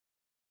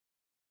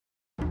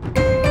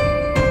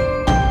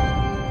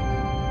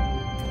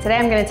Today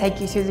I'm going to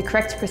take you through the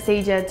correct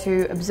procedure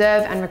to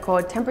observe and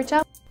record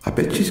temperature. I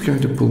bet she's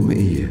going to pull my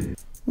ear.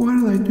 Why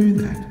do they do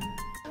that?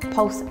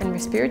 Pulse and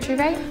respiratory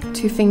rate.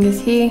 2 fingers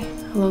here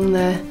along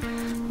the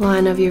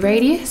line of your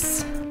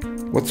radius.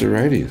 What's a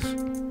radius?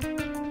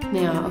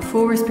 Now, a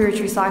full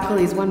respiratory cycle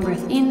is 1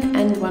 breath in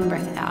and 1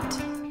 breath out.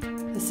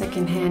 The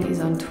second hand is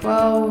on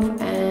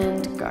 12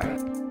 and go.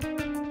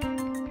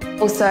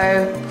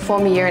 Also,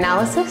 perform a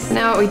urinalysis.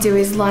 Now what we do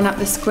is line up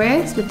the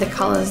squares with the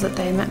colours that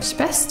they match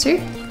best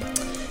to.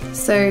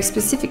 So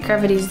specific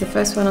gravity is the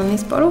first one on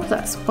this bottle,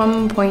 that's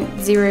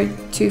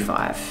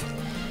 1.025.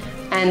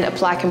 And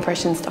apply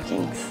compression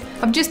stockings.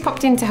 I've just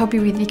popped in to help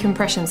you with your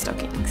compression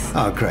stockings.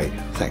 Oh, great.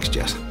 Thanks,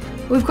 Jess.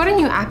 We've got a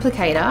new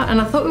applicator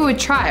and I thought we would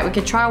try it. We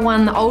could try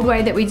one the old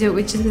way that we do it,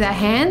 which is with our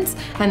hands,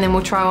 and then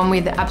we'll try one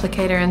with the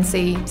applicator and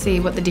see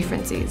what the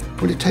difference is.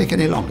 Will it take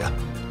any longer?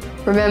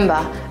 Remember,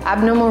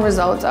 abnormal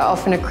results are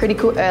often a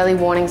critical early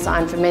warning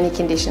sign for many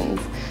conditions,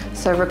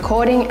 so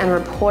recording and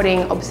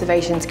reporting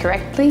observations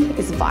correctly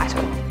is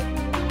vital.